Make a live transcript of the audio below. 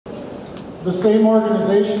The same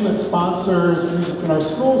organization that sponsors Music in Our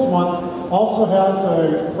Schools Month also has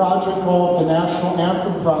a project called the National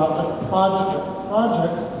Anthem Project,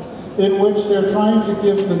 in which they're trying to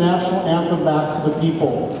give the national anthem back to the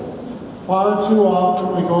people. Far too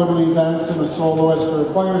often we go to events and a soloist or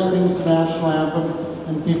a choir sings the national anthem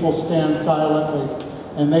and people stand silently.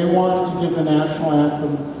 And they want to give the national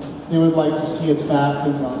anthem. They would like to see it back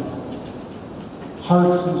in the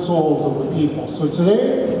hearts and souls of the people. So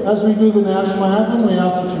today, as we do the national anthem, we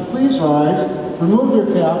ask that you please rise, remove your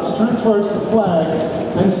caps, turn towards the flag,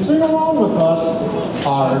 and sing along with us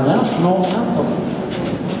our national anthem.